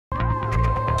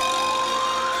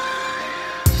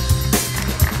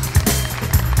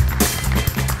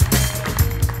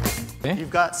Okay. You've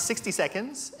got 60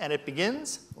 seconds, and it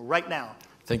begins right now.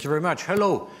 Thank you very much.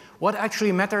 Hello. What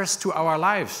actually matters to our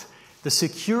lives? The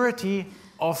security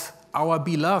of our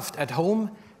beloved at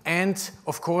home and,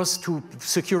 of course, to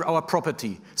secure our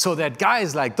property so that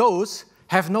guys like those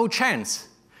have no chance.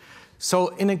 So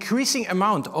an increasing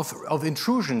amount of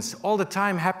intrusions all the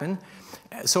time happen.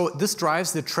 So this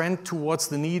drives the trend towards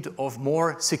the need of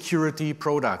more security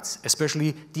products,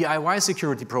 especially DIY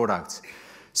security products.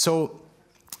 So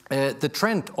the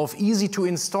trend of easy to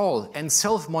install and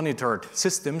self-monitored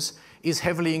systems is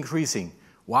heavily increasing.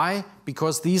 Why?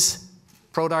 Because these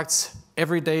products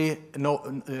every day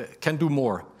can do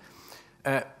more.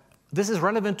 This is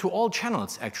relevant to all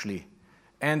channels, actually.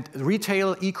 And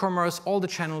retail, e-commerce, all the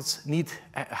channels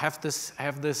have this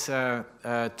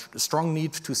strong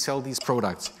need to sell these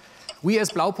products. We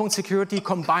as Blaupunkt Security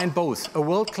combine both a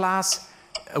world-class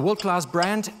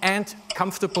brand and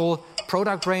comfortable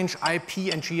product range,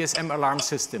 IP and GSM alarm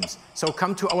systems. So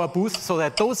come to our booth so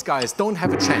that those guys don't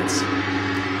have a chance.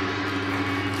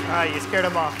 All right, you scared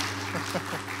them off.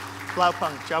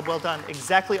 Blaupunkt, job well done.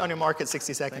 Exactly on your mark at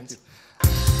 60 seconds.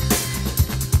 Thank you.